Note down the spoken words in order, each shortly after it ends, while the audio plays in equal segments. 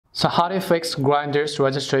So how do you fix Grindr's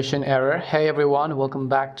registration error? Hey everyone, welcome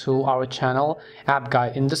back to our channel App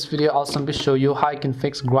Guide. In this video, I'll simply show you how you can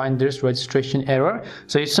fix Grindr's registration error.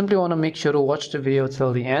 So you simply want to make sure to watch the video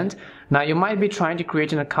till the end. Now you might be trying to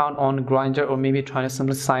create an account on Grindr, or maybe trying to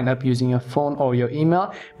simply sign up using your phone or your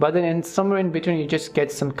email, but then somewhere in between you just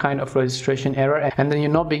get some kind of registration error, and then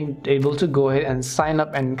you're not being able to go ahead and sign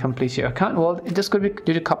up and complete your account. Well, this could be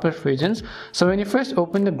due to a couple of reasons. So when you first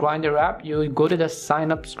open the Grindr app, you go to the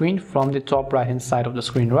sign up screen from the top right hand side of the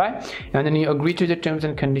screen, right? And then you agree to the terms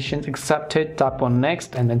and conditions, accept it, tap on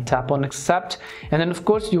next, and then tap on accept. And then of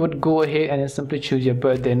course you would go ahead and then simply choose your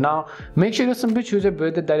birthday. Now make sure to simply choose a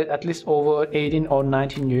birthday that is at least over 18 or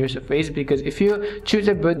 19 years of age, because if you choose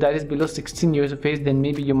a birth that is below 16 years of age, then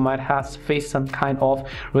maybe you might have faced some kind of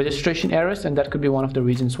registration errors, and that could be one of the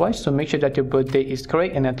reasons why. So make sure that your birthday is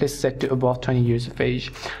correct and at least set to above 20 years of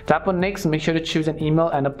age. Tap on next, make sure to choose an email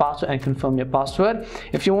and a password and confirm your password.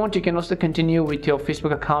 If you want, you can also continue with your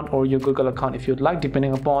Facebook account or your Google account if you'd like,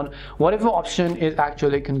 depending upon whatever option is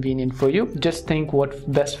actually convenient for you. Just think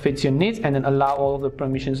what best fits your needs and then allow all of the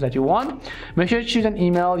permissions that you want. Make sure to choose an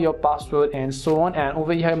email, your password, and so on. And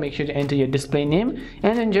over here, make sure to enter your display name,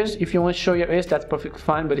 and then just if you want to show your age, that's perfectly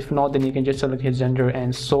fine, but if not, then you can just select your gender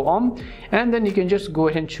and so on. And then you can just go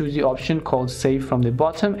ahead and choose the option called save from the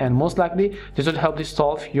bottom, and most likely this will help you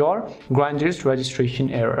solve your Grindr's registration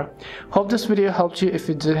error. Hope this video helped you. If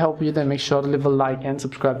it did help you, then make sure to leave a like and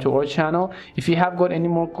subscribe to our channel. If you have got any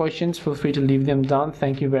more questions, feel free to leave them down.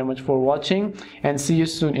 Thank you very much for watching, and see you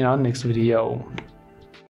soon in our next video.